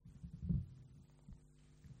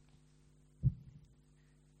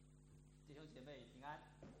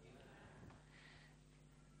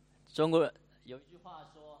中国人有一句话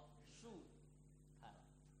说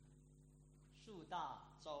树大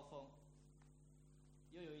招风，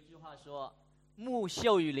又有一句话说木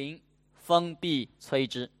秀于林，风必摧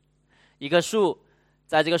之。一棵树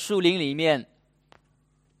在这个树林里面，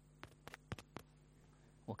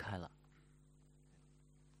我开了，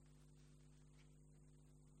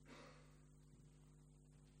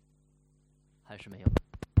还是没有，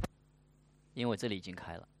因为我这里已经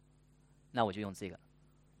开了，那我就用这个，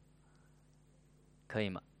可以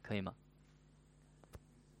吗？可以吗？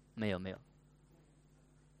没有，我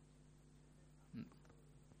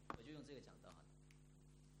就用这个讲道好了。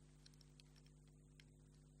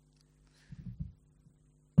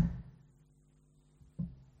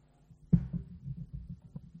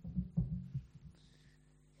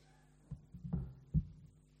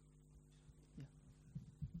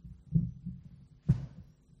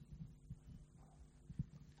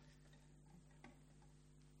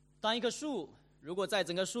当一棵树如果在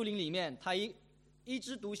整个树林里面，它一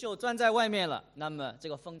枝独秀钻在外面了，那么这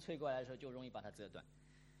个风吹过来的时候就容易把它折断。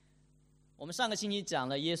我们上个星期讲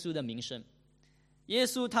了耶稣的名声，耶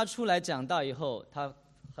稣他出来讲道以后，他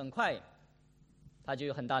很快他就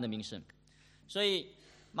有很大的名声，所以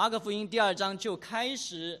马可福音第2章就开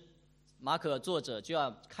始，马可作者就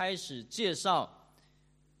要开始介绍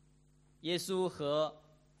耶稣和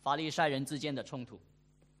法利赛人之间的冲突。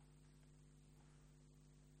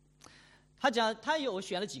他有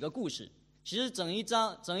选了几个故事，其实整一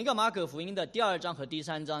个马可福音的第2章和第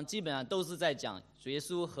3章基本上都是在讲主耶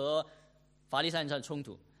稣和法利赛人的冲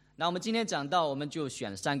突。那我们今天讲到，我们就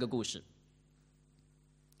选3个故事，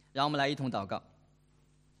让我们来一同祷告。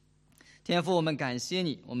天父，我们感谢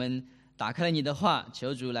你，我们打开了你的话，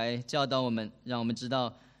求主来教导我们，让我们知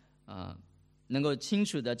道能够清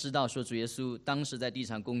楚的知道说主耶稣当时在地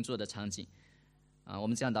上工作的场景我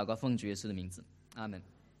们这样祷告，奉主耶稣的名字，阿们。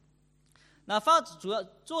那主要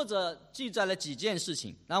作者记载了几件事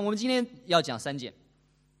情，那我们今天要讲3件。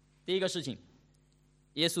第一个事情，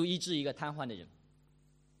耶稣医治一个瘫痪的人。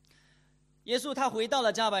耶稣他回到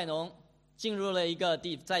了加百农，进入了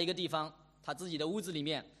在一个地方他自己的屋子里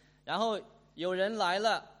面，然后有人来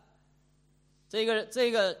了，这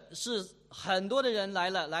个是很多的人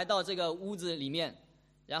来到这个屋子里面，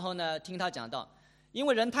然后呢听他讲道。因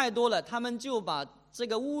为人太多了，他们就把这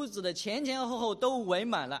个屋子的前后都围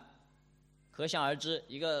满了。可想而知，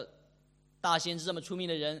一个大先知这么出名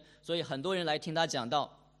的人，所以很多人来听他讲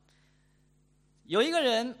道。有一个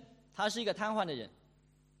人，他是一个瘫痪的人，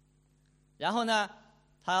然后呢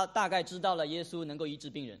他大概知道了耶稣能够医治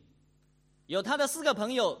病人，有他的4个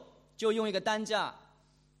朋友就用一个担架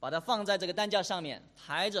把他放在这个担架上面，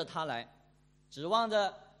抬着他来，指望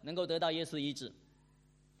着能够得到耶稣医治。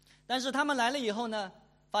但是他们来了以后呢，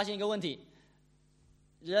发现一个问题，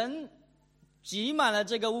人挤满了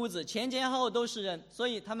这个屋子，前后都是人，所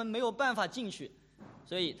以他们没有办法进去。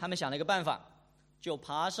所以他们想了一个办法，就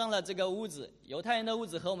爬上了这个屋子。犹太人的屋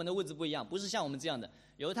子和我们的屋子不一样，不是像我们这样的。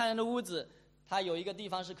犹太人的屋子它有一个地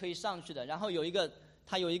方是可以上去的，然后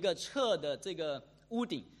它有一个侧的这个屋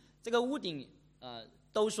顶，这个屋顶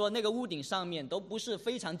都说那个屋顶上面都不是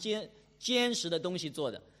非常坚实的东西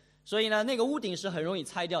做的，所以呢那个屋顶是很容易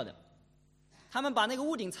拆掉的。他们把那个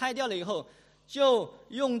屋顶拆掉了以后，就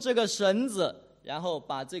用这个绳子，然后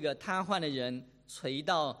把这个瘫痪的人垂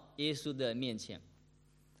到耶稣的面前。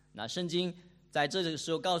那圣经在这个时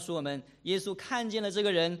候告诉我们，耶稣看见了这个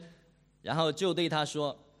人，然后就对他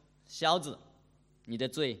说：小子，你的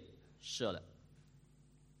罪赦了。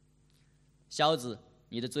小子，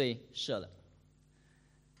你的罪赦了。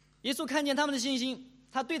耶稣看见他们的信心，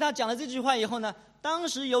他对他讲了这句话以后呢，当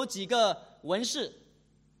时有几个文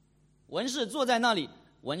士坐在那里，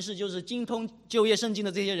文士就是精通旧约圣经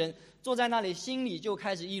的这些人，坐在那里心里就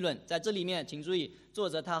开始议论。在这里面请注意，作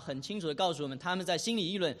者他很清楚地告诉我们，他们在心里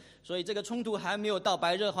议论，所以这个冲突还没有到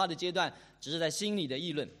白热化的阶段，只是在心里的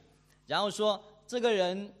议论。然后说，这个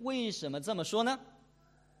人为什么这么说呢？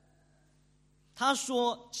他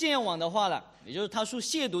说僭妄的话了，也就是他说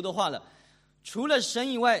亵渎的话了，除了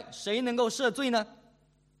神以外，谁能够赦罪呢？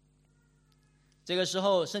这个时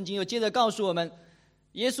候圣经又接着告诉我们，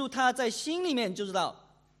耶稣他在心里面就知道，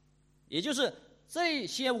也就是这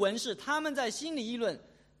些文士他们在心里议论，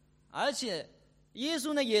而且耶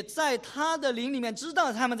稣呢也在他的灵里面知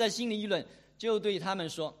道他们在心里议论，就对他们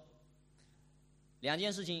说2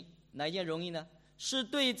件事情，哪一件容易呢？是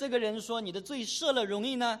对这个人说你的罪赦了容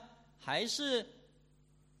易呢，还是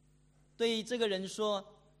对这个人说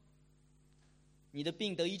你的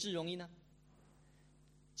病得医治容易呢？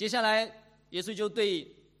接下来耶稣就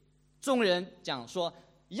对众人讲说，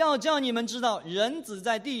要叫你们知道人子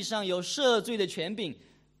在地上有赦罪的权柄，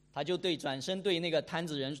他就转身对那个摊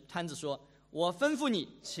子说：“我吩咐你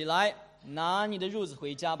起来，拿你的褥子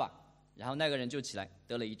回家吧。”然后那个人就起来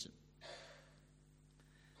得了医治。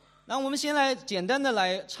那我们先来简单的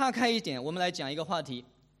来岔开一点，我们来讲一个话题：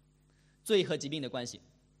罪和疾病的关系。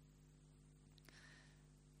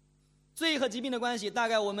罪和疾病的关系大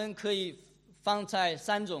概我们可以放在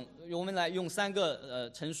3种，我们来用3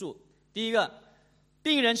个陈述。第一个，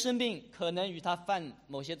病人生病可能与他犯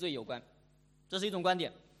某些罪有关，这是一种观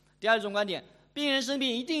点。第二种观点，病人生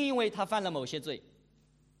病一定因为他犯了某些罪。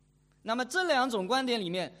那么这2种观点里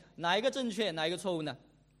面，哪一个正确，哪一个错误呢？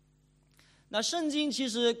那圣经其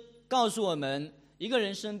实告诉我们，一个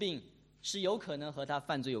人生病是有可能和他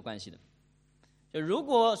犯罪有关系的。就如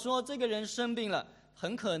果说这个人生病了，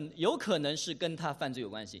有可能是跟他犯罪有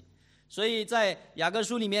关系。所以在雅各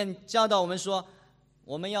书里面教导我们说，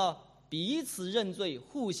我们要彼此认罪，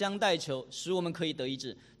互相代求，使我们可以得医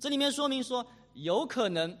治。这里面说明说有可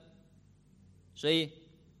能，所以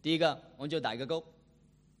第一个我们就打一个勾。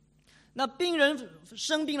那病人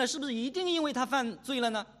生病了，是不是一定因为他犯罪了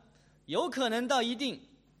呢？有可能到一定，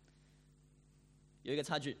有一个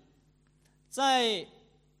差距。在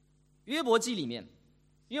约伯记里面，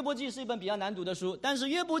约伯记是一本比较难读的书，但是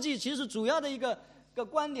约伯记其实主要的一个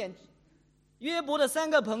观点，约伯的3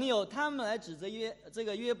个朋友他们来指责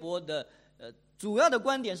约伯的主要的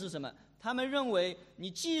观点是什么？他们认为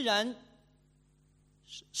你既然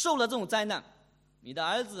受了这种灾难，你的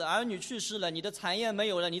儿女去世了，你的产业没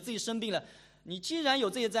有了，你自己生病了，你既然有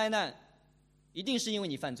这些灾难，一定是因为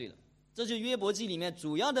你犯罪了。这就是约伯记里面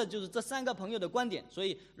主要的就是这3个朋友的观点。所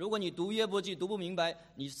以如果你读约伯记读不明白，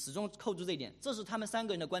你始终扣住这一点，这是他们3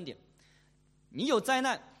个人的观点。你有灾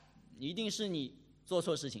难，一定是你做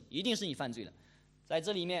错事情，一定是你犯罪了。在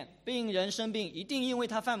这里面，病人生病一定因为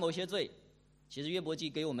他犯某些罪，其实约伯记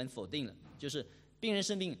给我们否定了，就是病人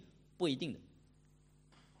生病不一定的。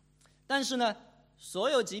但是呢，所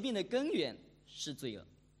有疾病的根源是罪恶，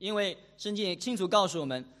因为圣经也清楚告诉我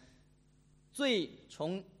们，罪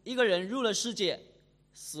从一个人入了世界，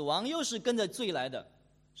死亡又是跟着罪来的，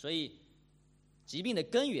所以疾病的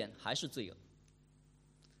根源还是罪恶。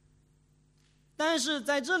但是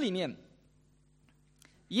在这里面，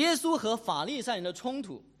耶稣和法利赛人的冲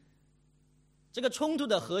突，这个冲突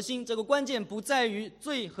的核心，这个关键不在于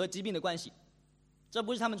罪和疾病的关系，这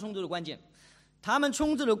不是他们冲突的关键。他们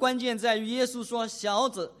冲突的关键在于耶稣说：“小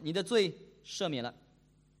子，你的罪赦免了。”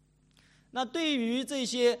那对于这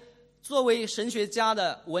些作为神学家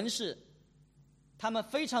的文士，他们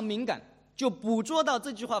非常敏感，就捕捉到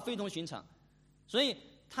这句话非同寻常，所以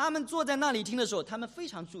他们坐在那里听的时候，他们非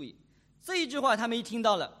常注意这一句话。他们一听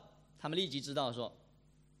到了，他们立即知道说，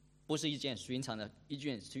不是一句寻常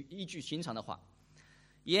的话。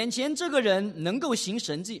眼前这个人能够行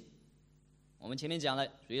神迹，我们前面讲了，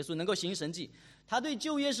主耶稣能够行神迹，他对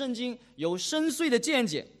旧约圣经有深邃的见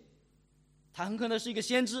解，他很可能是一个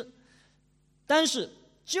先知。但是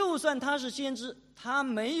就算他是先知，他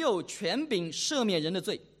没有权柄赦免人的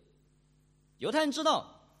罪。犹太人知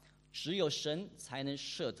道只有神才能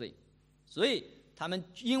赦罪，所以他们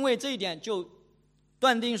因为这一点就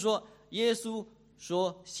断定说耶稣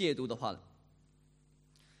说亵渎的话了。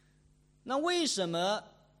那为什么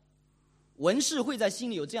文士会在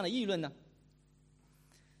心里有这样的议论呢？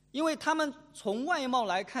因为他们从外貌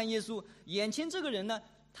来看耶稣，眼前这个人呢，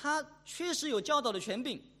他确实有教导的权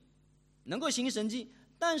柄，能够行神迹，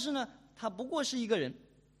但是呢，他不过是一个人。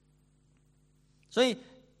所以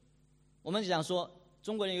我们讲说，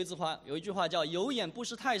中国人有一句话叫有眼不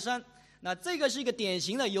识泰山，那这个是一个典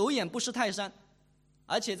型的有眼不识泰山，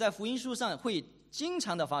而且在福音书上会经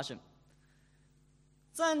常的发生。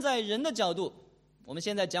站在人的角度，我们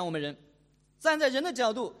现在讲我们人，站在人的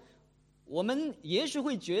角度，我们也许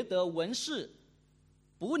会觉得文士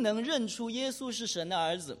不能认出耶稣是神的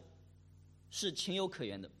儿子是情有可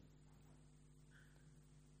原的，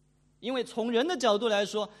因为从人的角度来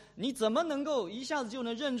说，你怎么能够一下子就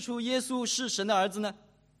能认出耶稣是神的儿子呢？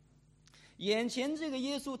眼前这个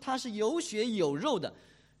耶稣他是有血有肉的，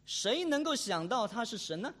谁能够想到他是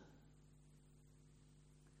神呢？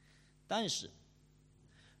但是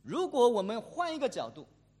如果我们换一个角度，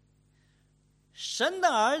神的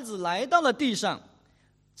儿子来到了地上，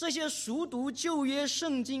这些熟读旧约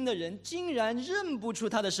圣经的人竟然认不出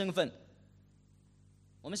他的身份。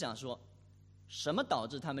我们想说，什么导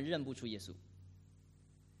致他们认不出耶稣？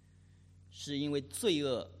是因为罪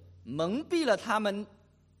恶蒙蔽了他们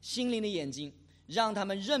心灵的眼睛，让他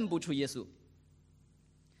们认不出耶稣。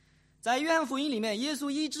在约翰福音里面，耶稣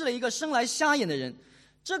医治了一个生来瞎眼的人，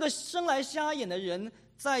这个生来瞎眼的人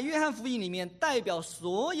在约翰福音里面代表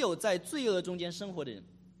所有在罪恶中间生活的人。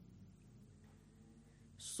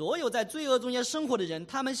所有在罪恶中间生活的人，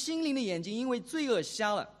他们心灵的眼睛因为罪恶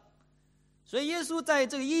瞎了。所以耶稣在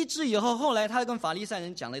这个医治以后，后来他跟法利赛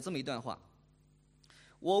人讲了这么一段话：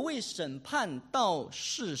我为审判到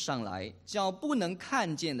世上来，叫不能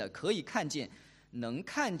看见的可以看见，能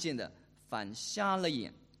看见的反瞎了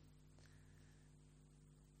眼。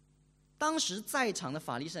当时在场的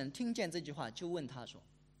法利赛人听见这句话，就问他说：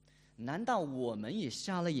难道我们也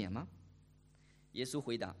瞎了眼吗？耶稣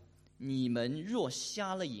回答：你们若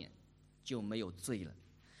瞎了眼，就没有罪了。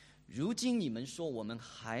如今你们说我们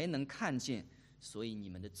还能看见，所以你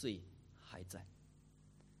们的罪还在。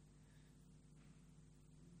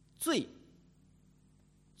罪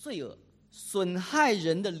恶损害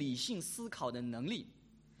人的理性思考的能力，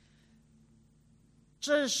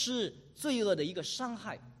这是罪恶的一个伤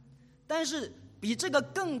害。但是比这个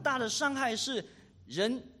更大的伤害是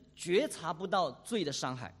人觉察不到罪的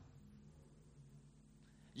伤害。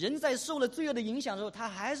人在受了罪恶的影响之后，他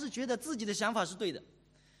还是觉得自己的想法是对的。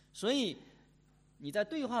所以你在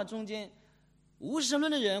对话中间，无神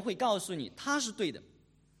论的人会告诉你他是对的，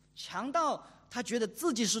强盗他觉得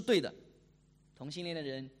自己是对的，同性恋的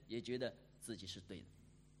人也觉得自己是对的，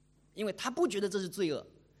因为他不觉得这是罪恶，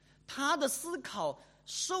他的思考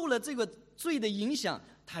受了这个罪的影响，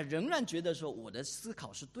他仍然觉得说我的思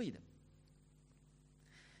考是对的。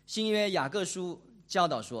新约雅各书教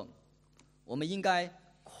导说，我们应该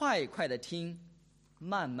快快的听，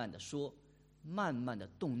慢慢的说，慢慢的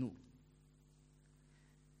动怒。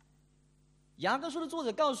雅各书的作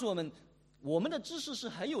者告诉我们，我们的知识是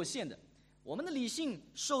很有限的，我们的理性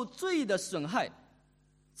受罪的损害。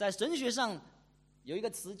在神学上有一个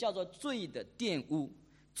词叫做罪的玷污，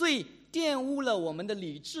罪玷污了我们的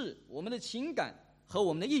理智、我们的情感和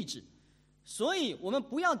我们的意志。所以我们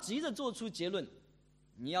不要急着做出结论，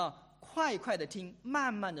你要快快的听，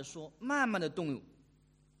慢慢的说，慢慢的动怒。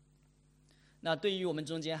那对于我们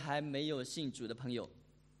中间还没有信主的朋友，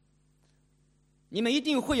你们一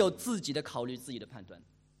定会有自己的考虑、自己的判断，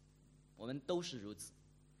我们都是如此。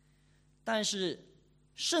但是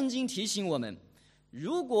圣经提醒我们，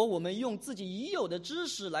如果我们用自己已有的知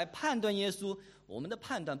识来判断耶稣，我们的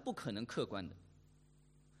判断不可能客观的。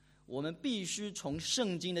我们必须从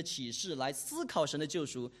圣经的启示来思考神的救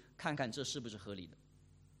赎，看看这是不是合理的。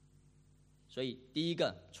所以第一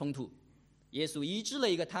个冲突，耶稣医治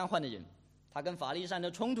了一个瘫痪的人，他跟法利赛人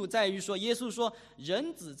的冲突在于说，耶稣说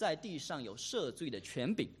人子在地上有赦罪的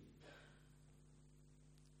权柄。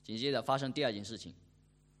紧接着发生第二件事情，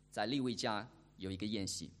在利未家有一个宴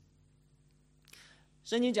席。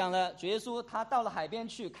圣经讲了，主耶稣他到了海边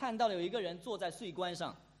去，看到了有一个人坐在税关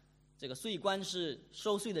上，这个税关是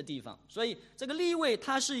收税的地方，所以这个利未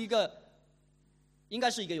他是应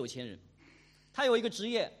该是一个有钱人，他有一个职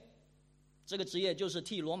业，这个职业就是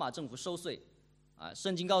替罗马政府收税啊。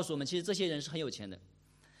圣经告诉我们，其实这些人是很有钱的。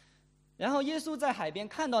然后耶稣在海边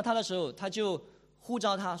看到他的时候，他就呼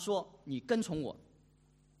召他说：你跟从我。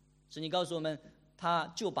圣经告诉我们，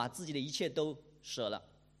他就把自己的一切都舍了，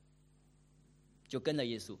就跟了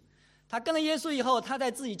耶稣。他跟了耶稣以后，他在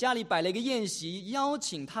自己家里摆了一个宴席，邀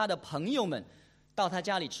请他的朋友们到他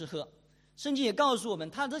家里吃喝。圣经也告诉我们，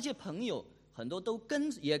他这些朋友很多都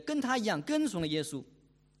也跟他一样跟从了耶稣。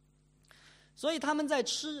所以他们在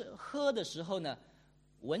吃喝的时候呢，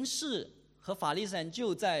文士和法利赛人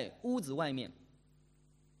就在屋子外面，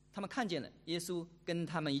他们看见了耶稣跟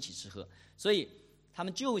他们一起吃喝，所以他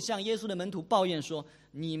们就向耶稣的门徒抱怨说：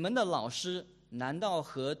你们的老师难道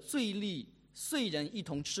和税人一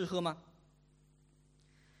同吃喝吗？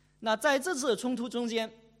那在这次的冲突中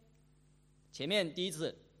间，前面第一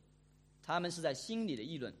次他们是在心里的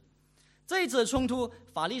议论，这一次的冲突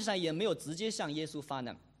法利赛也没有直接向耶稣发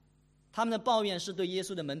难，他们的抱怨是对耶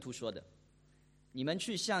稣的门徒说的：你们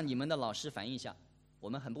去向你们的老师反映一下，我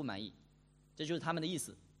们很不满意。这就是他们的意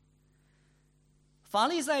思。法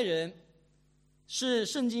利赛人是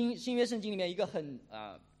新约圣经里面一个很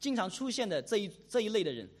经常出现的这一类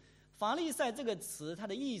的人。法利赛这个词，它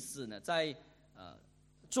的意思呢，在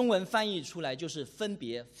中文翻译出来就是分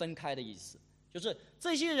别、分开的意思，就是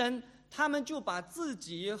这些人他们就把自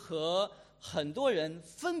己和很多人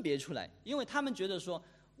分别出来，因为他们觉得说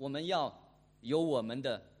我们要有我们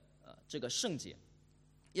的这个圣洁，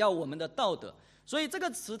要我们的道德，所以这个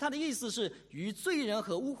词它的意思是与罪人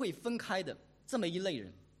和污秽分开的这么一类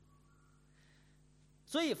人。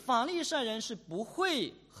所以法利赛人是不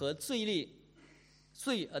会和罪人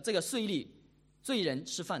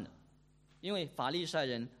吃饭的，因为法利赛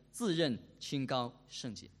人自认清高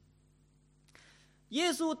圣洁。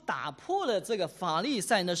耶稣打破了这个法利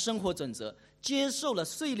赛人的生活准则，接受了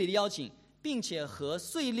税吏的邀请，并且和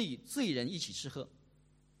税吏罪人一起吃喝。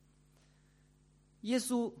耶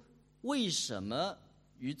稣为什么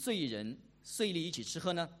与罪人税吏一起吃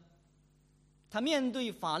喝呢？他面对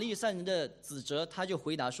法利赛人的指责，他就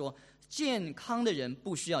回答说：健康的人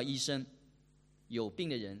不需要医生，有病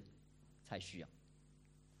的人才需要。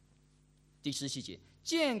第17节，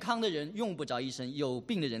健康的人用不着医生，有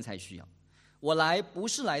病的人才需要。我来不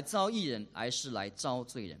是来招义人，而是来招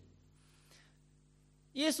罪人。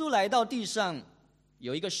耶稣来到地上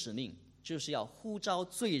有一个使命，就是要呼召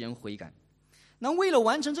罪人悔改。那为了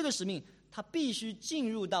完成这个使命，他必须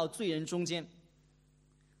进入到罪人中间。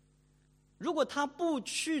如果他不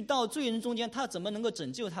去到罪人中间，他怎么能够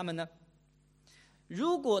拯救他们呢？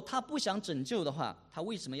如果他不想拯救的话，他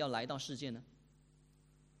为什么要来到世界呢？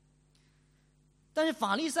但是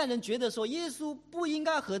法利赛人觉得说，耶稣不应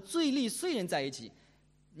该和罪吏罪人在一起，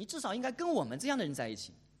你至少应该跟我们这样的人在一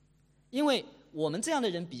起，因为我们这样的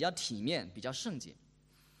人比较体面，比较圣洁。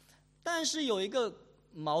但是有一个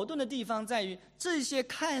矛盾的地方在于，这些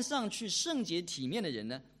看上去圣洁体面的人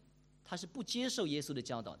呢，他是不接受耶稣的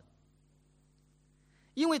教导的，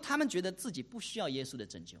因为他们觉得自己不需要耶稣的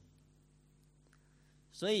拯救。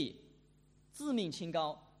所以自命清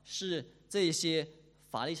高是这些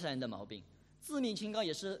法利赛人的毛病，自命清高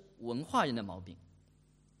也是文化人的毛病。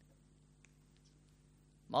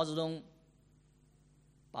毛泽东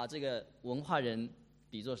把这个文化人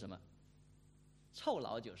比作什么？臭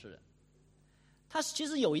老就是人。他其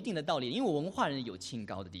实有一定的道理，因为文化人有清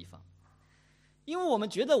高的地方，因为我们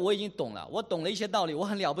觉得我已经懂了，我懂了一些道理，我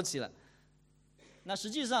很了不起了。那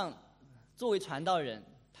实际上作为传道人，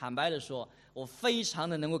坦白的说，我非常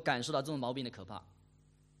的能够感受到这种毛病的可怕。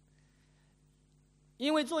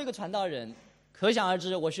因为作为一个传道人，可想而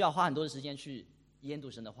知，我需要花很多的时间去研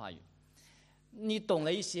读神的话语。你懂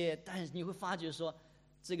了一些，但是你会发觉说，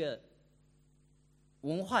这个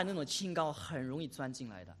文化那种清高很容易钻进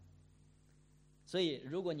来的。所以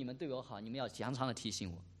如果你们对我好，你们要常常的提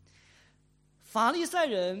醒我。法利赛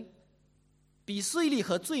人比税吏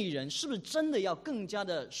和罪人是不是真的要更加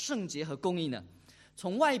的圣洁和公义呢？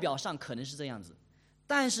从外表上可能是这样子，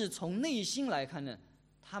但是从内心来看呢，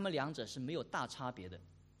他们两者是没有大差别的。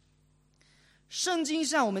圣经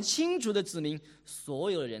向我们清楚的指明，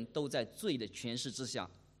所有的人都在罪的权势之下。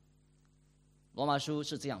罗马书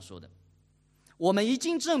是这样说的：我们已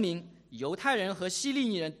经证明，犹太人和希利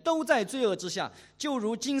尼人都在罪恶之下，就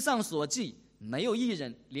如经上所记，没有一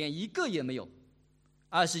人，连一个也没有。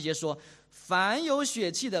20节说，凡有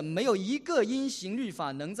血气的，没有一个因行律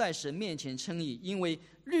法能在神面前称义，因为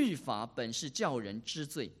律法本是叫人知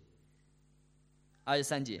罪。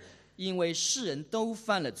23节，因为世人都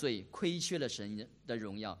犯了罪，亏缺了神的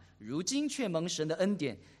荣耀，如今却蒙神的恩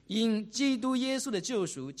典，因基督耶稣的救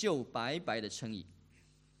赎，就白白的称义。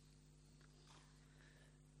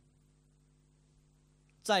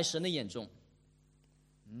在神的眼中，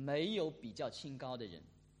没有比较清高的人，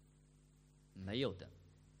没有的。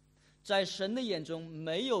在神的眼中，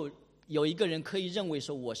没有一个人可以认为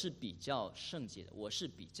说我是比较圣洁的，我是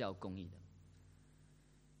比较公义的。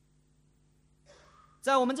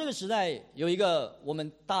在我们这个时代，有一个我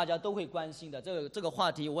们大家都会关心的这个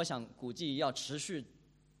话题，我想估计要持续，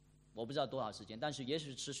我不知道多少时间，但是也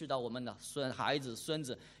许持续到我们的孩子、孙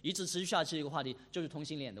子，一直持续下去的一个话题，就是同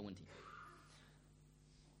性恋的问题。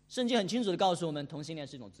圣经很清楚地告诉我们，同性恋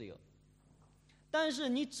是一种罪恶。但是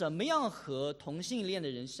你怎么样和同性恋的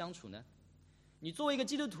人相处呢？你作为一个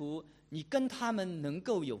基督徒，你跟他们能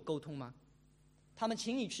够有沟通吗？他们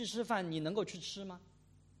请你去吃饭，你能够去吃吗？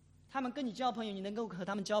他们跟你交朋友，你能够和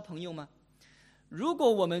他们交朋友吗？如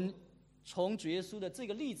果我们从主耶稣的这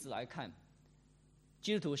个例子来看，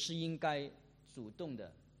基督徒是应该主动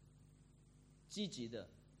的、积极的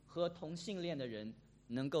和同性恋的人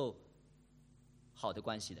能够好的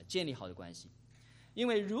关系的，建立好的关系。因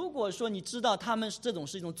为如果说你知道他们这种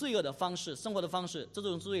是一种罪恶的方式，生活的方式，这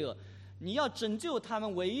种罪恶，你要拯救他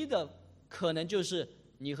们唯一的可能就是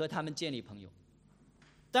你和他们建立朋友。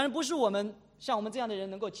当然不是我们像我们这样的人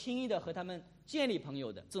能够轻易的和他们建立朋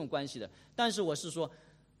友的这种关系的，但是我是说，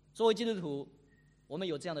作为基督徒，我们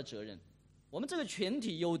有这样的责任，我们这个群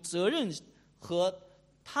体有责任和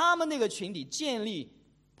他们那个群体建立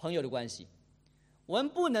朋友的关系，我们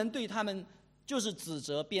不能对他们就是指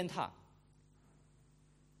责鞭挞。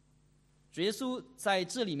主耶稣在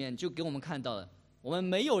这里面就给我们看到了，我们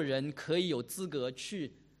没有人可以有资格去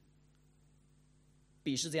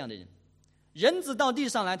鄙视这样的人。人子到地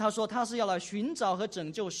上来，他说他是要来寻找和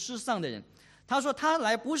拯救世上的人。他说他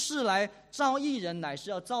来不是来招义人，乃是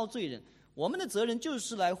要招罪人。我们的责任就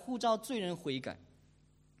是来呼召罪人悔改。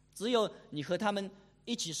只有你和他们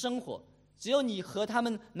一起生活，只有你和他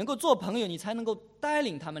们能够做朋友，你才能够带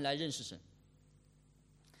领他们来认识神。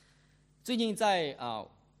最近在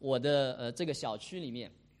我的这个小区里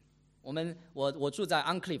面，我住在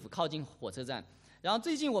Enclave 靠近火车站，然后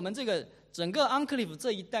最近我们这个整个 Enclave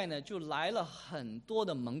这一带呢，就来了很多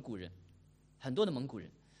的蒙古人，很多的蒙古人。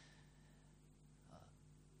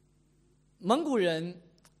蒙古人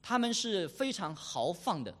他们是非常豪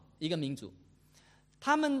放的一个民族，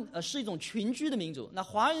他们是一种群居的民族。那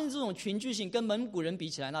华人这种群居性跟蒙古人比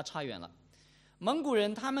起来，那差远了。蒙古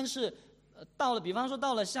人他们是比方说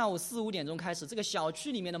到了下午4、5点钟开始，这个小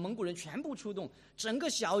区里面的蒙古人全部出动，整个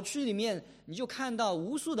小区里面你就看到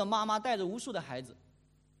无数的妈妈带着无数的孩子。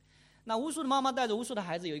那无数的妈妈带着无数的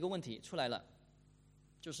孩子，有一个问题出来了，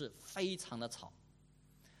就是非常的吵。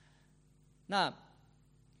那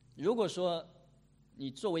如果说你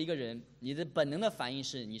作为一个人，你的本能的反应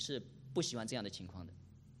是你是不喜欢这样的情况的，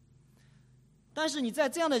但是你在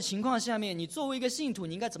这样的情况下面，你作为一个信徒，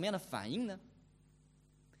你应该怎么样的反应呢？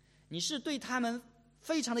你是对他们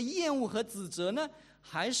非常的厌恶和指责呢，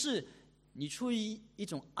还是你出于一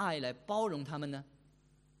种爱来包容他们呢？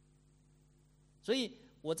所以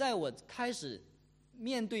在我开始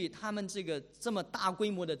面对他们这么大规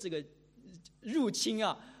模的这个入侵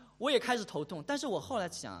啊，我也开始头痛。但是我后来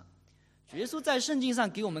想，主耶稣在圣经上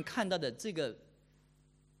给我们看到的这个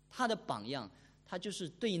他的榜样，他就是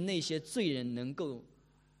对那些罪人能够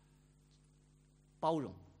包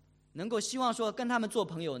容，能够希望说跟他们做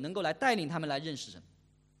朋友，能够来带领他们来认识神。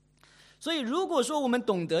所以如果说我们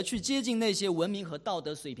懂得去接近那些文明和道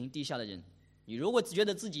德水平低下的人，你如果觉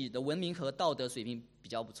得自己的文明和道德水平比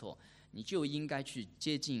较不错，你就应该去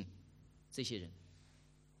接近这些人。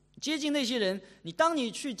接近那些人，当你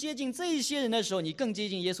去接近这些人的时候，你更接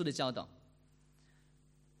近耶稣的教导。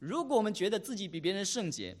如果我们觉得自己比别人圣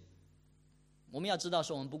洁，我们要知道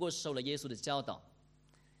说我们不过是受了耶稣的教导。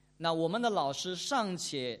那我们的老师尚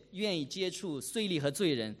且愿意接触税吏和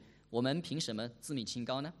罪人，我们凭什么自命清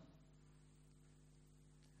高呢？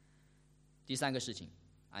第三个事情，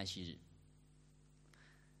安息日。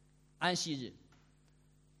安息日，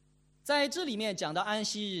在这里面讲到安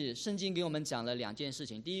息日，圣经给我们讲了2件事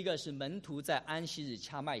情。第一个是门徒在安息日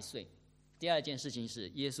掐麦穗，第二件事情是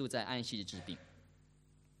耶稣在安息日治病。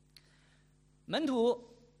门徒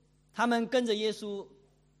他们跟着耶稣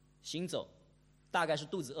行走，大概是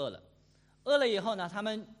肚子饿了，饿了以后呢，他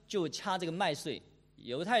们就掐这个麦穗。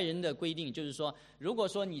犹太人的规定就是说，如果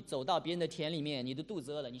说你走到别人的田里面，你的肚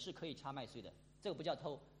子饿了，你是可以掐麦穗的，这个不叫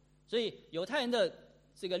偷。所以犹太人的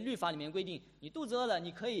这个律法里面规定，你肚子饿了，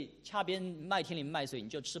你可以掐别人麦田里面麦穗，你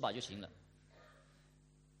就吃饱就行了。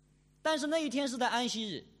但是那一天是在安息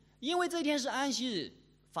日，因为这一天是安息日，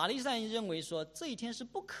法利赛人认为说这一天是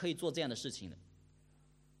不可以做这样的事情的，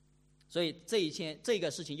所以这个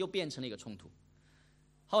事情又变成了一个冲突。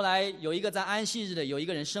后来有一个在安息日的有一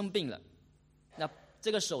个人生病了，那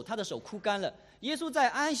他的手枯干了，耶稣在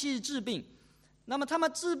安息日治病。那么他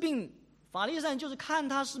们治病，法利赛人就是看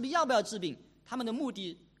他是不是要不要治病，他们的目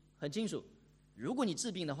的很清楚，如果你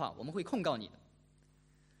治病的话，我们会控告你的。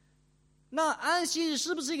那安息日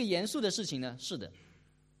是不是一个严肃的事情呢？是的。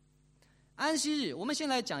安息日，我们先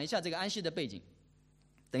来讲一下这个安息日的背景，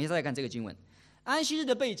等一下再看这个经文。安息日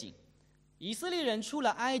的背景，以色列人出了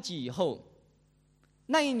埃及以后，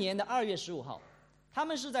那一年的2月15号，他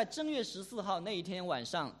们是在正月14号那一天晚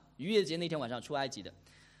上，逾越节那天晚上出埃及的。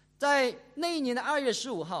在那一年的2月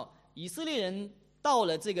15号，以色列人到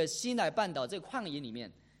了这个西奈半岛这个旷野里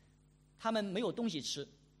面，他们没有东西吃，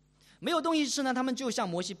没有东西吃呢，他们就向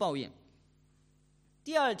摩西抱怨。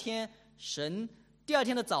第二天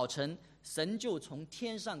的早晨，神就从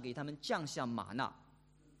天上给他们降下玛纳。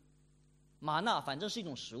玛纳反正是一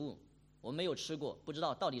种食物，我们没有吃过，不知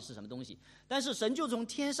道到底是什么东西。但是神就从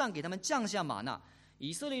天上给他们降下玛纳，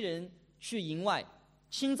以色列人去营外，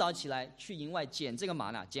清早起来去营外捡这个玛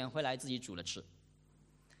纳，捡回来自己煮了吃。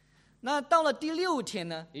那到了第6天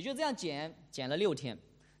呢，也就这样捡了6天，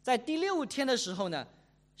在第6天的时候呢，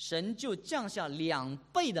神就降下2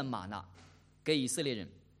倍的玛纳给以色列人。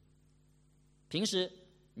平时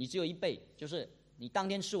你只有1倍，就是你当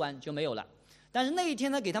天吃完就没有了。但是那一天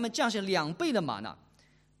呢，给他们降下2倍的玛纳，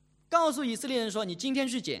告诉以色列人说，你今天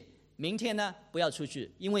去捡，明天呢不要出去，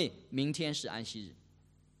因为明天是安息日。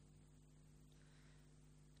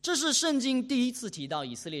这是圣经第一次提到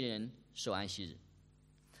以色列人守安息日。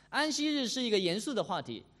安息日是一个严肃的话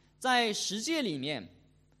题，在十诫里面，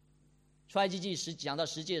出埃及记讲到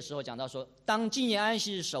十诫的时候讲到说，当纪念安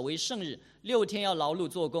息日，守为圣日，6天要劳碌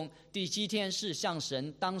做工，第7天是向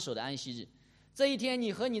神当守的安息日。这一天，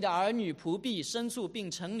你和你的儿女、仆婢、牲畜，并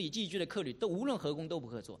城里寄居的客旅，都无论何工都不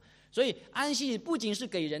可做。所以安息日不仅是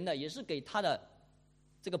给人的，也是给他的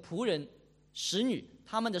这个仆人、使女、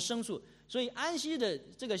他们的牲畜。所以安息日的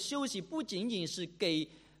这个休息不仅仅是给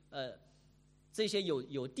这些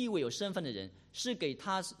有地位有身份的人，是给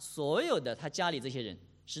他所有的他家里这些人，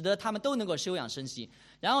使得他们都能够休养生息。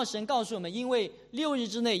然后神告诉我们，因为6日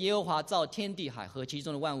之内耶和华造天地海和其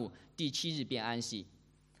中的万物，第7日便安息，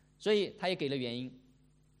所以他也给了原因。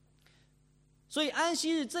所以安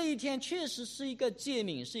息日这一天确实是一个诫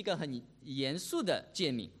命，是一个很严肃的诫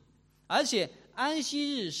命，而且安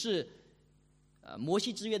息日是摩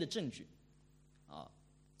西之约的证据啊。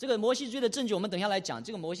这个摩西之约的证据我们等一下来讲。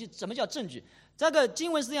这个摩西什么叫证据？这个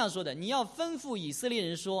经文是这样说的：你要吩咐以色列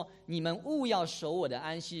人说，你们务要守我的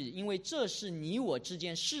安息日，因为这是你我之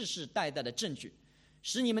间世世代代的证据，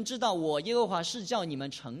使你们知道我耶和华是叫你们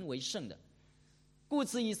成为圣的。故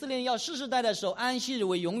此以色列人要世世代代守安息日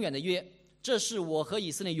为永远的约，这是我和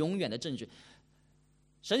以色列永远的证据。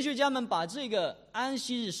神学家们把这个安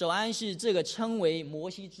息日守安息日这个称为摩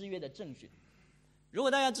西之约的证据。如果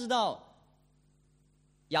大家知道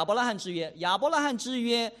亚伯拉罕之约，亚伯拉罕之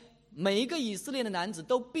约每一个以色列的男子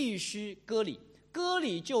都必须割礼，割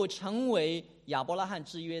礼就成为亚伯拉罕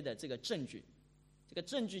之约的这个证据。这个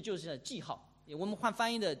证据就是记号，我们换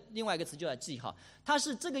翻译的另外一个词就叫记号，它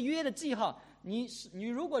是这个约的记号。你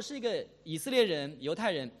如果是一个以色列人犹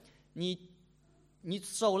太人，你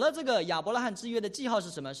守了这个亚伯拉罕之约的记号是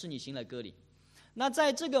什么？是你行了割礼。那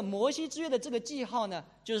在这个摩西之约的这个记号呢，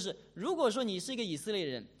就是如果说你是一个以色列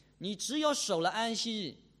人，你只有守了安息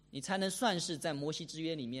日，你才能算是在摩西之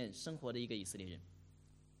约里面生活的一个以色列人。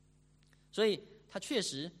所以它确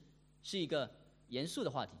实是一个严肃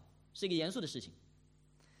的话题，是一个严肃的事情。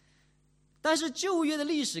但是旧约的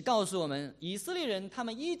历史告诉我们，以色列人他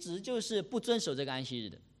们一直就是不遵守这个安息日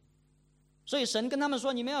的。所以神跟他们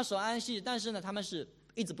说你们要守安息日，但是呢他们是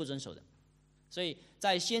一直不遵守的。所以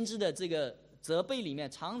在先知的这个责备里面，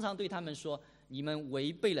常常对他们说你们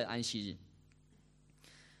违背了安息日。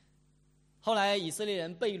后来以色列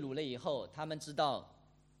人被掳了以后，他们知道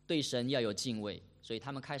对神要有敬畏，所以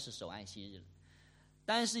他们开始守安息日了。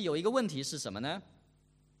但是有一个问题是什么呢？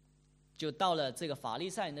就到了这个法利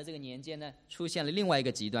赛人的这个年间呢，出现了另外一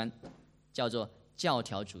个极端，叫做教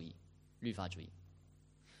条主义、律法主义。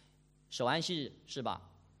守安息日是吧？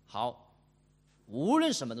好，无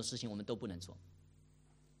论什么的事情我们都不能做，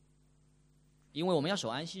因为我们要守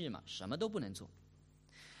安息日嘛，什么都不能做。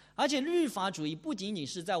而且律法主义不仅仅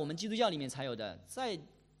是在我们基督教里面才有的，在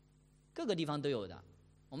各个地方都有的。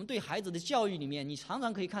我们对孩子的教育里面，你常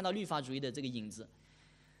常可以看到律法主义的这个影子。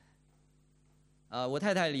我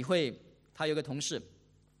太太李慧，她有个同事，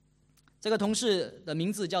这个同事的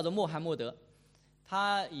名字叫做穆罕默德。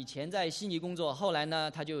他以前在悉尼工作，后来呢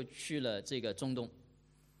他就去了这个中东。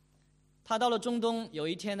他到了中东，有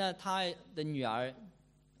一天呢，他的女儿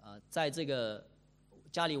在这个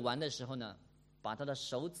家里玩的时候呢，把他的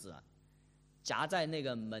手指夹在那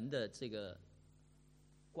个门的这个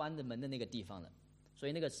关的门的那个地方了，所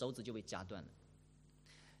以那个手指就被夹断了。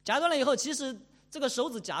夹断了以后，其实这个手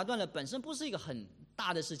指夹断了本身不是一个很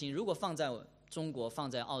大的事情，如果放在中国放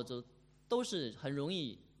在澳洲都是很容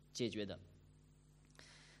易解决的。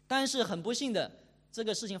但是很不幸的，这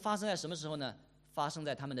个事情发生在什么时候呢？发生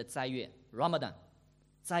在他们的斋月 Ramadan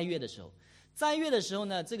斋月的时候。斋月的时候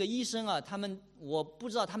呢，这个医生我不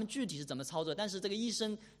知道他们具体是怎么操作，但是这个医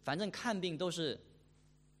生反正看病都是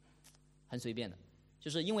很随便的，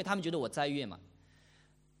就是因为他们觉得我斋月嘛。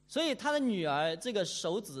所以他的女儿这个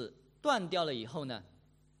手指断掉了以后呢，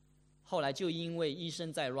后来就因为医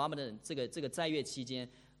生在 Ramadan 这个斋月期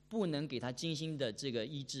间不能给他精心的这个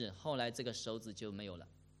医治，后来这个手指就没有了，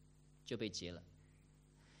就被截了。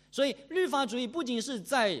所以律法主义不仅是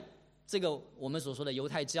在这个我们所说的犹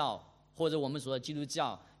太教或者我们所说的基督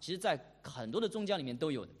教，其实在很多的宗教里面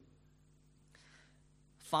都有的。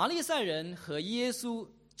法利赛人和耶稣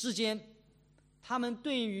之间，他们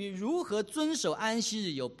对于如何遵守安息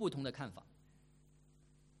日有不同的看法。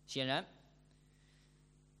显然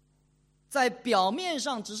在表面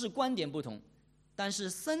上只是观点不同，但是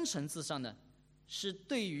深层次上呢，是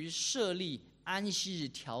对于设立安息日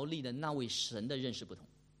条例的那位神的认识不同。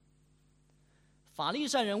法利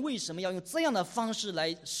赛人为什么要用这样的方式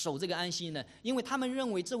来守这个安息日呢？因为他们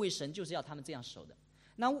认为这位神就是要他们这样守的。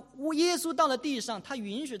那耶稣到了地上，他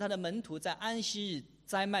允许他的门徒在安息日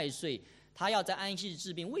摘麦穗，他要在安息日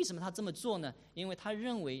治病。为什么他这么做呢？因为他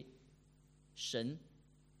认为神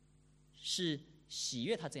是喜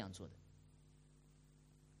悦他这样做的。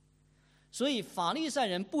所以法利赛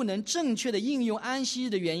人不能正确的应用安息日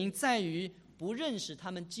的原因在于不认识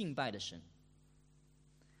他们敬拜的神。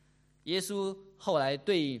耶稣后来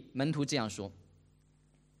对门徒这样说，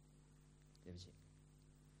对不起，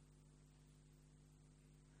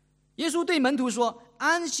耶稣对门徒说，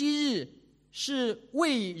安息日是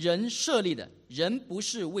为人设立的，人不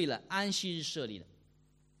是为了安息日设立的。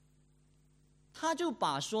他就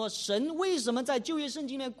把说神为什么在旧约圣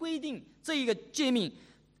经里面规定这一个诫命，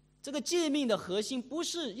这个诫命的核心不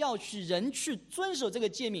是要人去遵守这个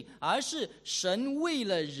诫命，而是神为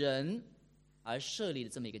了人而设立的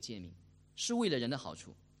这么一个诫命，是为了人的好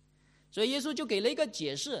处。所以耶稣就给了一个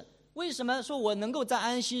解释，为什么说我能够在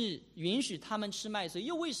安息日允许他们吃麦穗，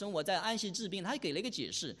又为什么我在安息日治病，他给了一个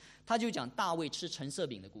解释。他就讲大卫吃陈设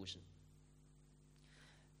饼的故事。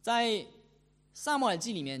在撒母耳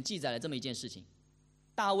记里面记载了这么一件事情，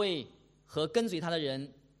大卫和跟随他的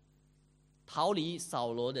人逃离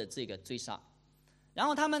扫罗的这个追杀，然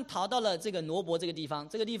后他们逃到了这个挪伯这个地方，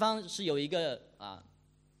这个地方是有一个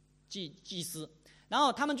祭司，然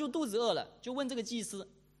后他们就肚子饿了，就问这个祭司，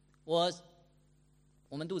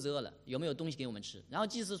我们肚子饿了，有没有东西给我们吃？然后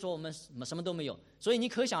祭司说我们什么都没有。所以你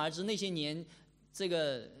可想而知，那些年这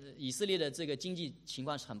个以色列的这个经济情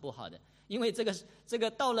况是很不好的，因为这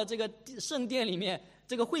个到了这个圣殿里面，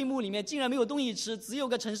这个会幕里面竟然没有东西吃，只有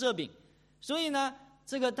个陈设饼。所以呢，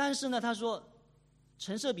但是呢，他说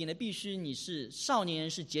陈设饼呢必须你是少年人，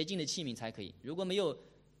是洁净的器皿才可以，如果没有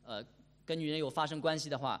跟女人有发生关系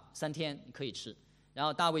的话，3天你可以吃。然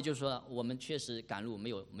后大卫就说我们确实赶路没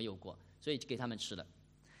有过，所以给他们吃了。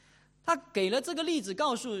他给了这个例子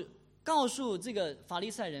告诉这个法利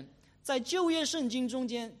赛人，在旧约圣经中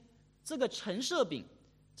间，这个陈设饼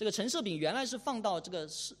原来是放到这个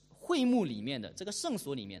会幕里面的，这个圣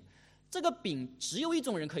所里面，这个饼只有一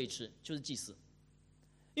种人可以吃，就是祭司，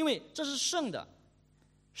因为这是圣的、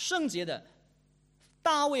圣洁的。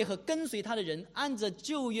大卫和跟随他的人按着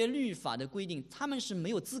旧约律法的规定，他们是没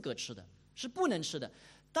有资格吃的，是不能吃的。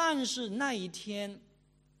但是那一天，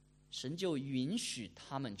神就允许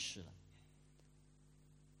他们吃了。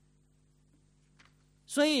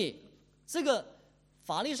所以这个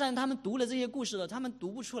法利赛人他们读了这些故事了，他们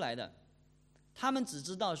读不出来的，他们只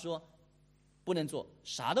知道说不能做，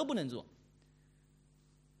啥都不能做。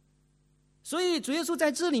所以主耶稣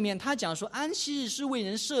在这里面他讲说，安息日是为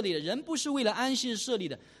人设立的，人不是为了安息日设立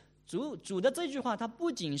的。主的这句话，他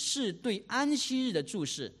不仅是对安息日的注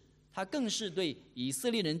释，他更是对以色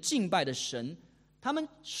列人敬拜的神，他们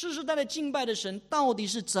世世代代敬拜的神到底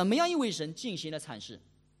是怎么样一位神进行了阐释。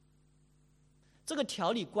这个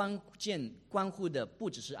条例关乎的不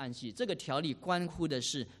只是安息，这个条例关乎的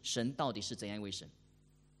是神到底是怎样一位神。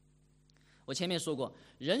我前面说过，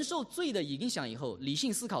人受罪的影响以后，理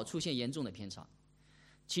性思考出现严重的偏差，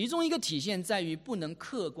其中一个体现在于不能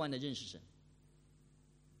客观的认识神。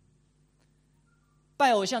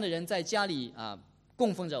拜偶像的人在家里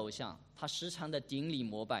供奉着偶像，他时常的顶礼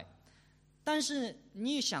膜拜，但是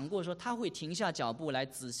你有想过说他会停下脚步来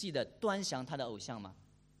仔细的端详他的偶像吗？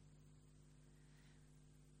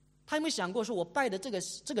他有没有想过说我拜的这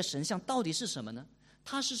个神像到底是什么呢？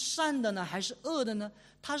他是善的呢还是恶的呢？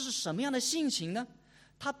他是什么样的性情呢？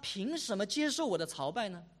他凭什么接受我的朝拜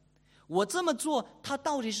呢？我这么做他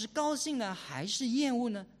到底是高兴呢还是厌恶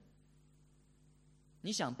呢？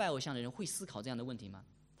你想拜偶像的人会思考这样的问题吗？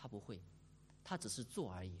他不会，他只是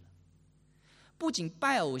做而已了。不仅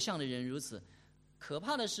拜偶像的人如此，可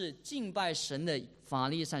怕的是敬拜神的法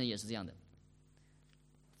利赛人也是这样的。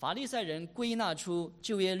法利赛人归纳出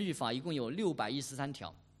旧约律法一共有613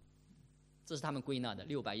条，这是他们归纳的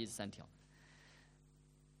613条。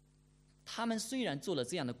他们虽然做了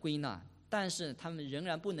这样的归纳，但是他们仍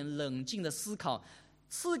然不能冷静的思考，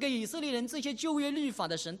赐给以色列人这些旧约律法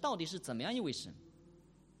的神到底是怎么样一位神。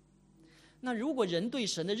那如果人对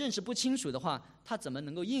神的认识不清楚的话，他怎么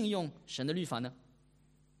能够应用神的律法呢？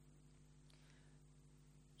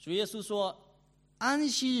主耶稣说，安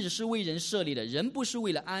息日是为人设立的，人不是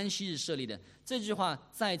为了安息日设立的。这句话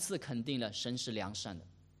再次肯定了神是良善的，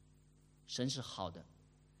神是好的，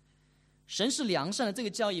神是良善的。这个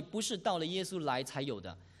教义不是到了耶稣来才有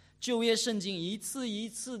的，旧约圣经一次一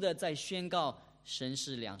次的在宣告神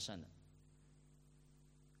是良善的。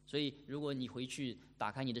所以如果你回去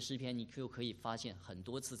打开你的诗篇，你就可以发现很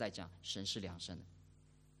多次在讲神是良善的。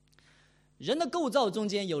人的构造中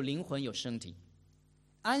间有灵魂有身体，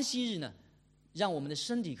安息日呢让我们的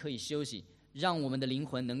身体可以休息，让我们的灵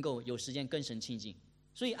魂能够有时间跟神亲近。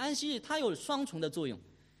所以安息日它有双重的作用。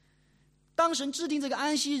当神制定这个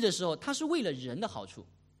安息日的时候，它是为了人的好处，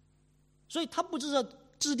所以他不是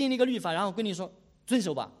制定了一个律法然后跟你说遵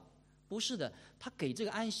守吧，不是的，他给这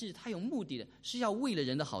个安息日他有目的的，是要为了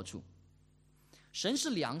人的好处。神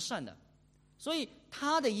是良善的，所以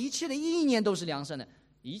他的一切的意念都是良善的，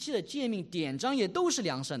一切的诫命典章也都是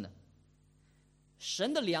良善的。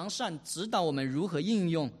神的良善指导我们如何应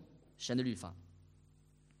用神的律法。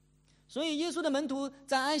所以耶稣的门徒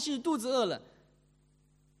在安息日肚子饿了，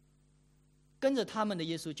跟着他们的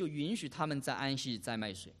耶稣就允许他们在安息日摘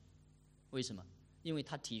麦穗。为什么？因为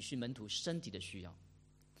他体恤门徒身体的需要。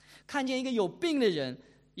看见一个有病的人，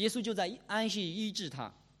耶稣就在安息医治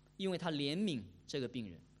他，因为他怜悯这个病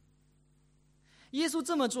人。耶稣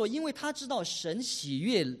这么做，因为他知道神喜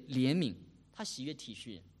悦怜悯，他喜悦体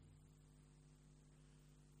恤人。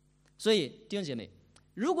所以弟兄姐妹，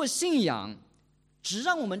如果信仰只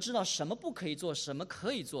让我们知道什么不可以做，什么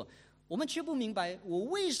可以做，我们却不明白我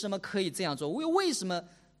为什么可以这样做，我为什么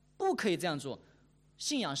不可以这样做，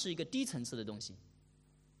信仰是一个低层次的东西。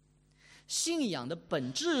信仰的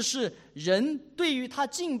本质是人对于他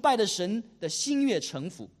敬拜的神的心悦诚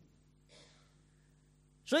服。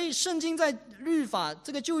所以圣经在律法，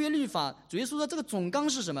这个旧约律法，主耶稣说这个总纲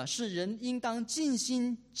是什么？是人应当尽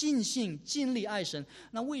心尽性尽力爱神。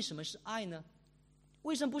那为什么是爱呢？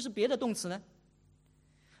为什么不是别的动词呢？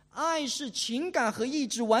爱是情感和意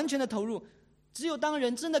志完全的投入，只有当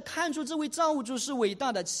人真的看出这位造物主是伟大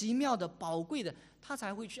的、奇妙的、宝贵的，他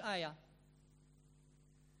才会去爱呀。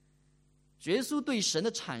耶稣对神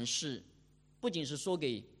的阐释不仅是说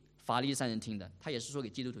给法利赛人听的，他也是说给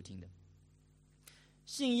基督徒听的。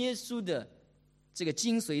信耶稣的这个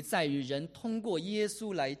精髓在于人通过耶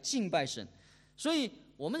稣来敬拜神，所以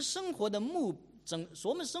我们生活的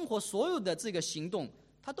我们生活所有的这个行动，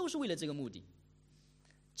它都是为了这个目的。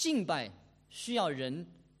敬拜需要人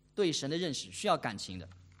对神的认识，需要感情的。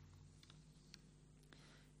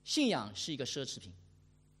信仰是一个奢侈品，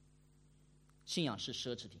信仰是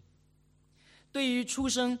奢侈品。对于出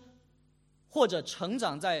生或者成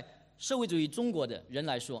长在社会主义中国的人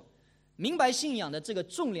来说，明白信仰的这个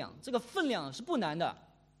重量、这个分量是不难的。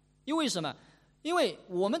因为什么？因为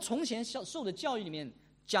我们从前受的教育里面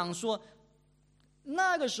讲说，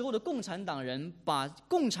那个时候的共产党人把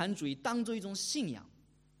共产主义当作一种信仰。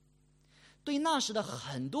对那时的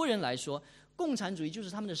很多人来说，共产主义就是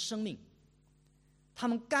他们的生命，他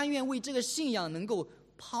们甘愿为这个信仰能够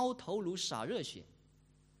抛头颅洒热血。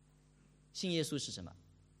信耶稣是什么？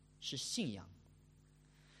是信仰。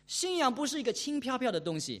信仰不是一个轻飘飘的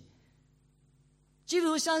东西。基督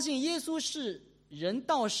徒相信耶稣是人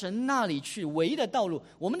到神那里去唯一的道路，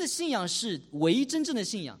我们的信仰是唯一真正的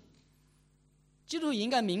信仰。基督徒也应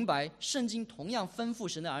该明白，圣经同样吩咐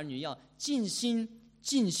神的儿女要尽心、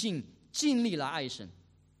尽性、尽力来爱神。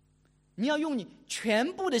你要用你全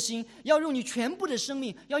部的心，要用你全部的生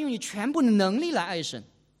命，要用你全部的能力来爱神。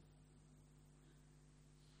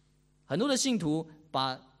很多的信徒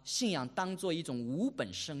把信仰当作一种无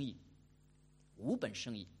本生意，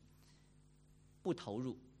不投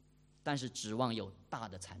入，但是指望有大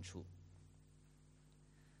的产出。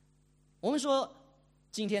我们说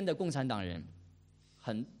今天的共产党人，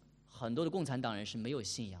很多的共产党人是没有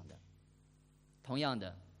信仰的。同样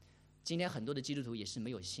的，今天很多的基督徒也是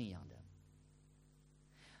没有信仰的。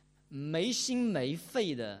没心没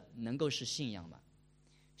肺的能够是信仰吗？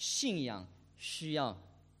信仰需要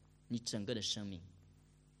你整个的生命。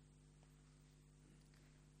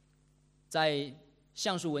在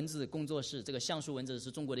橡树文字工作室，这个橡树文字是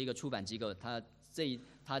中国的一个出版机构，它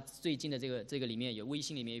最近的这个里面有微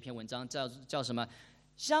信里面有一篇文章叫什么？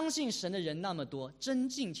相信神的人那么多，真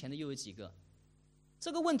敬虔的又有几个？这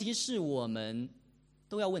个问题是我们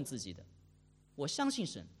都要问自己的。我相信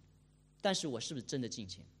神，但是我是不是真的敬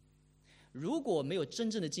虔？如果没有真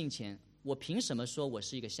正的敬虔，我凭什么说我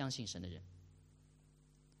是一个相信神的人？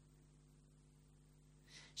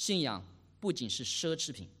信仰不仅是奢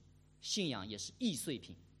侈品，信仰也是易碎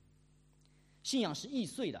品。信仰是易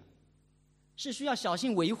碎的，是需要小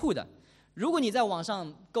心维护的。如果你在网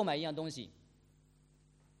上购买一样东西，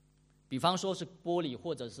比方说是玻璃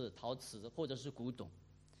或者是陶瓷或者是古董，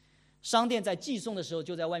商店在寄送的时候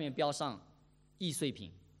就在外面标上易碎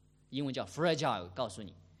品，英文叫 fragile， 告诉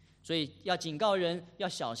你，所以要警告人要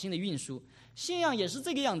小心的运输。信仰也是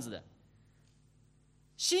这个样子的，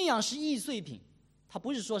信仰是易碎品，它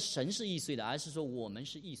不是说神是易碎的，而是说我们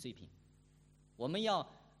是易碎品。我们要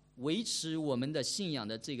维持我们的信仰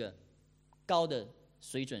的这个高的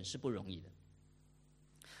水准是不容易的。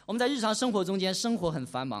我们在日常生活中间，生活很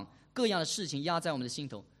繁忙，各样的事情压在我们的心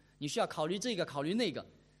头，你需要考虑这个考虑那个，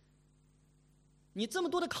你这么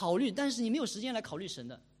多的考虑，但是你没有时间来考虑神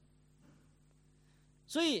的。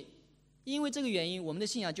所以因为这个原因，我们的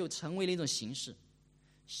信仰就成为了一种形式，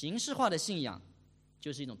形式化的信仰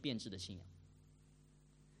就是一种变质的信仰。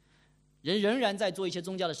人仍然在做一些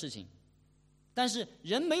宗教的事情，但是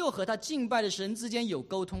人没有和他敬拜的神之间有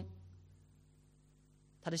沟通，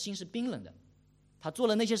他的心是冰冷的。他做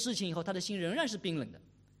了那些事情以后，他的心仍然是冰冷的。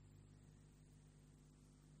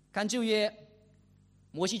看旧约，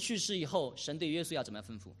摩西去世以后，神对约书亚怎么样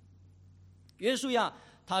吩咐？约书亚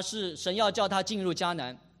神要叫他进入迦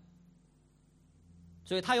南，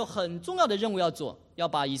所以他有很重要的任务要做要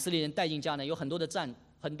把以色列人带进迦南，有很多的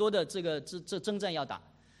这个征战要打。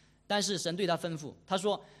但是神对他吩咐，他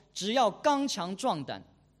说：只要刚强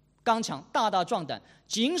大大壮胆，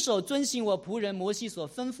谨守遵行我仆人摩西所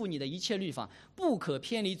吩咐你的一切律法，不可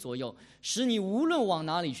偏离左右，使你无论往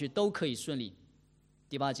哪里去都可以顺利。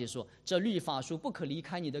第8节说：这律法书不可离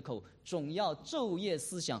开你的口，总要昼夜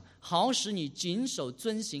思想，好使你谨守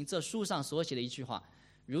遵行这书上所写的一句话，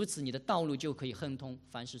如此你的道路就可以亨通，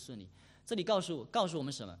凡事顺利。这里告诉我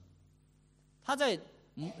们什么？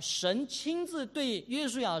神亲自对约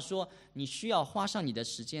书亚说：你需要花上你的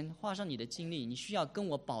时间，花上你的精力，你需要跟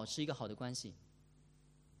我保持一个好的关系，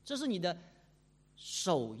这是你的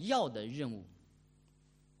首要的任务。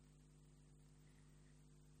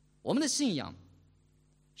我们的信仰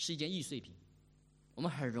是一件易碎品，我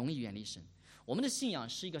们很容易远离神。我们的信仰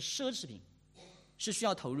是一个奢侈品，是需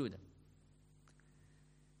要投入的。《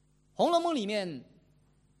红楼梦》里面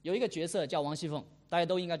有一个角色叫王熙凤，大家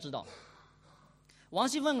都应该知道。王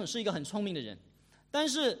熙凤是一个很聪明的人，但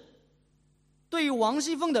是对于王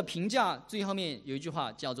熙凤的评价，最后面有一句话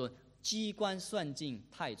叫做机关算尽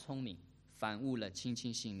太聪明，反误了卿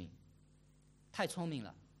卿性命。太聪明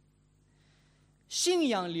了。信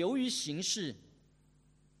仰流于形式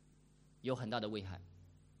有很大的危害，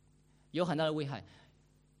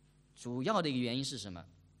主要的一个原因是什么？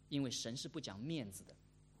因为神是不讲面子的，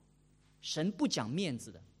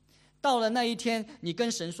到了那一天，你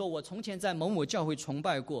跟神说：我从前在某某教会崇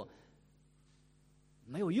拜过，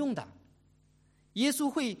没有用的。耶稣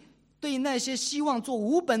会对那些希望做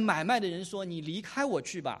无本买卖的人说：你离开我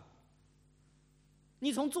去吧。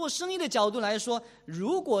你从做生意的角度来说，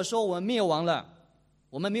如果说我们灭亡了，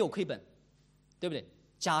我们没有亏本，对不对？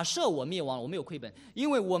假设我灭亡了，我没有亏本，因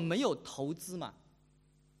为我没有投资嘛。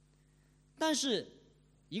但是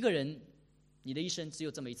一个人，你的一生只有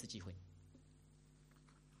这么一次机会，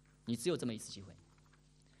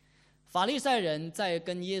法利赛人在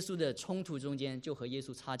跟耶稣的冲突中间，就和耶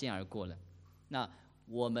稣擦肩而过了。那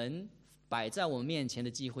我们摆在我们面前的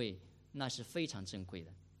机会，那是非常珍贵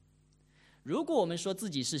的。如果我们说自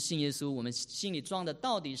己是信耶稣，我们心里装的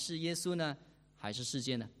到底是耶稣呢，还是世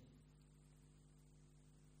界呢？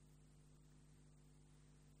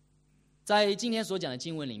在今天所讲的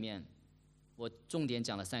经文里面，我重点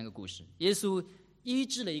讲了3个故事。耶稣医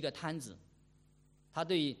治了一个瘫子，他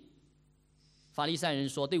对法利赛人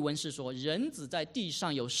说，对文士说：人子在地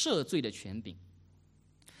上有赦罪的权柄。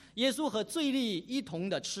耶稣和罪吏一同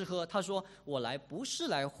的吃喝，他说：我来不是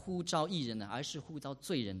来呼召义人的，而是呼召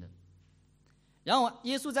罪人的。然后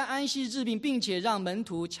耶稣在安息日治病，并且让门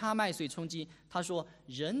徒掐麦穗充饥，他说：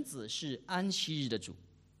人子是安息日的主。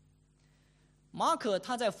马可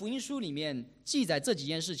他在福音书里面记载这几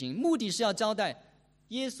件事情，目的是要交代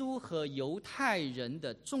耶稣和犹太人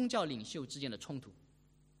的宗教领袖之间的冲突。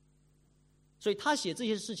所以他写这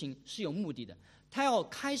些事情是有目的的，他要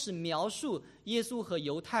开始描述耶稣和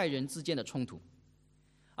犹太人之间的冲突，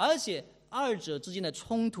而且二者之间的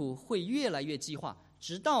冲突会越来越激化，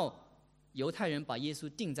直到犹太人把耶稣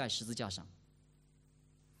钉在十字架上。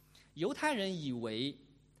犹太人以为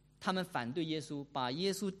他们反对耶稣，把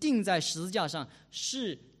耶稣钉在十字架上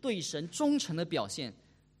是对神忠诚的表现，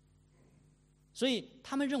所以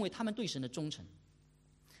他们认为他们对神的忠诚，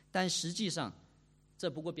但实际上这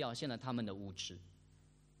不过表现了他们的无知。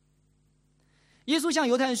耶稣向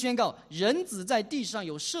犹太人宣告，人子在地上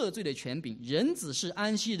有赦罪的权柄，人子是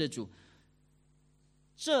安息日的主。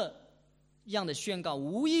这样的宣告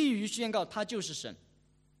无异于宣告他就是神，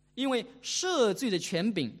因为赦罪的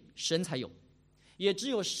权柄神才有，也只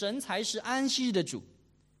有神才是安息日的主。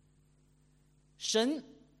神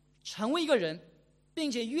成为一个人，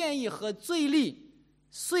并且愿意和罪吏、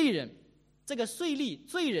罪人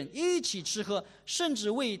一起吃喝，甚至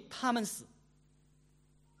为他们死，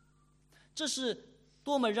这是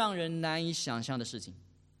多么让人难以想象的事情。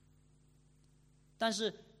但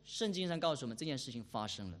是圣经上告诉我们，这件事情发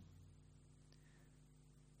生了。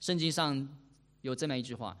圣经上有这么一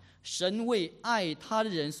句话：神为爱他的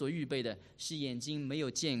人所预备的，是眼睛没有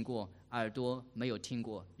见过，耳朵没有听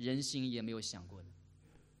过，人心也没有想过的。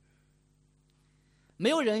没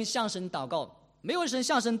有人向神祷告，没有人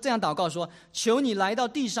向神这样祷告说：求你来到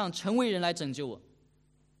地上成为人来拯救我。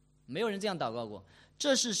没有人这样祷告过，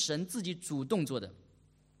这是神自己主动做的。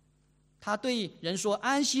他对人说：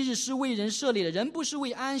安息日是为人设立的，人不是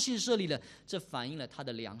为安息日设立的。这反映了他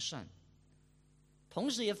的良善，同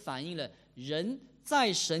时也反映了人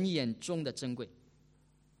在神眼中的珍贵。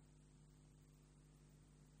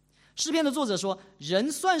诗篇的作者说：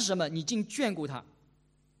人算什么，你竟眷顾他？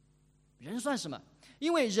人算什么？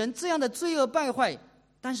因为人这样的罪恶败坏，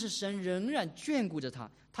但是神仍然眷顾着他，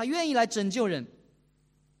他愿意来拯救人。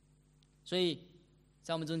所以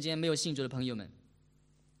在我们中间没有信主的朋友们，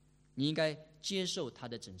你应该接受他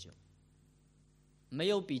的拯救，没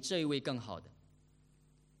有比这一位更好的。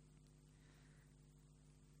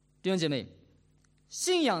弟兄姐妹，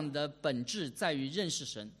信仰的本质在于认识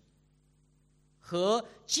神和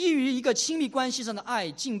基于一个亲密关系上的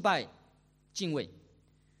爱、敬拜、敬畏。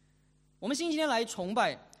我们星期天来崇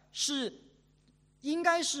拜应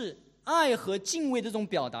该是爱和敬畏的这种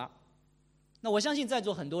表达。那我相信在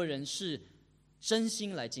座很多人是真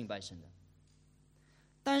心来敬拜神的，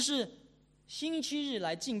但是星期日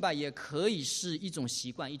来敬拜也可以是一种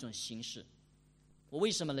习惯，一种形式。我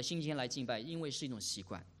为什么呢？星期天来敬拜，因为是一种习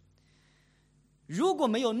惯。如果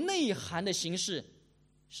没有内涵的形式，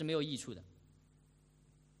是没有益处的。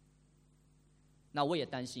那我也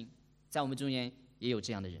担心，在我们中间也有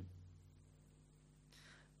这样的人。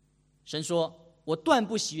神说：“我断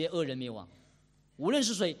不喜悦恶人灭亡。”无论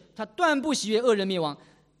是谁，他断不喜悦恶人灭亡。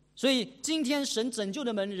所以今天神拯救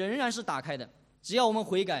的门仍然是打开的，只要我们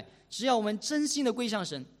悔改，只要我们真心的归向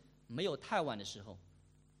神，没有太晚的时候。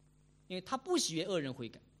因为他不喜悦恶人悔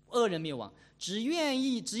改、恶人灭亡，只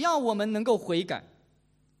要我们能够悔改。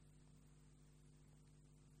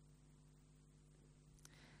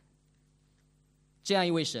这样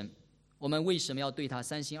一位神，我们为什么要对他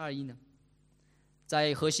三心二意呢？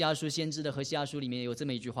在何西阿书先知的何西阿书里面有这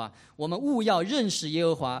么一句话：我们务要认识耶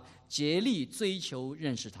和华，竭力追求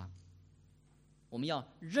认识他。我们要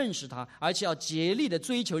认识他，而且要竭力的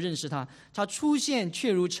追求认识他。他出现却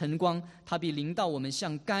如晨光，他必临到我们，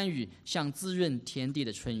像甘雨，像滋润田地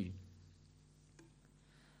的春雨。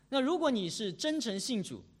那如果你是真诚信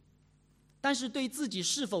主，但是对自己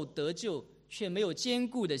是否得救却没有坚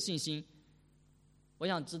固的信心，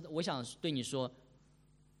我想对你说，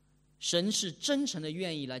神是真诚的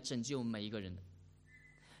愿意来拯救每一个人的，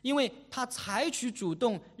因为他采取主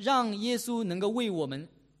动让耶稣能够为我们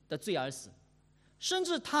的罪而死，甚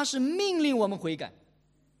至他是命令我们悔改。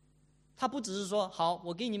他不只是说好，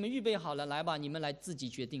我给你们预备好了，来吧，你们来自己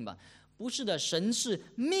决定吧。不是的，神是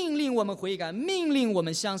命令我们悔改，命令我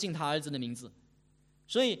们相信他儿子的名字。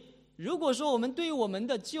所以如果说我们对我们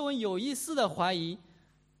的救恩有一丝的怀疑，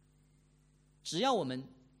只要我们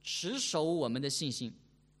持守我们的信心，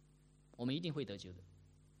我们一定会得救的。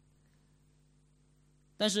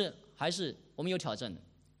但是还是我们有挑战的，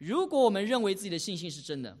如果我们认为自己的信心是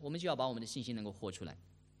真的，我们就要把我们的信心能够活出来。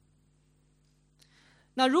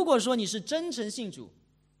那如果说你是真诚信主，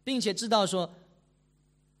并且知道说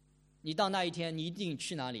你到那一天你一定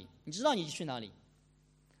去哪里，你知道你去哪里，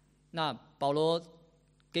那保罗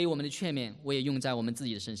给我们的劝勉我也用在我们自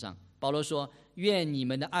己的身上。保罗说：愿你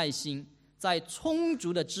们的爱心在充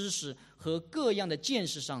足的知识和各样的见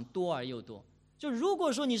识上多而又多。就如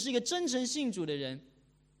果说你是一个真诚信主的人，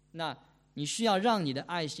那你需要让你的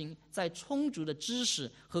爱心在充足的知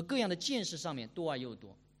识和各样的见识上面多而又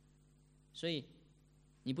多。所以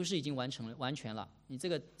你不是已经完全了，你这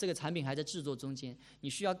个产品还在制作中间，你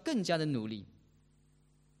需要更加的努力。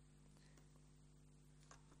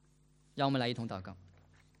让我们来一同祷告。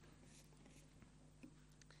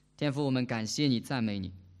天父，我们感谢你，赞美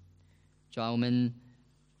你。主要我们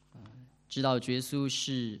知道耶稣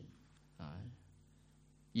是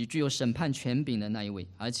以具有审判权柄的那一位，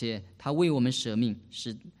而且他为我们舍命，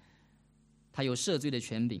是他有赦罪的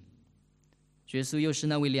权柄。耶稣又是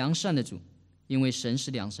那位良善的主，因为神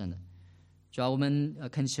是良善的。主要我们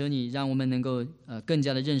恳求你，让我们能够更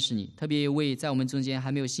加的认识你，特别为在我们中间还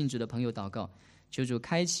没有信主的朋友祷告，求主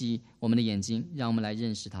开启我们的眼睛，让我们来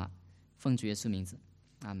认识他。奉主耶稣名字，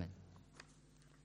阿们。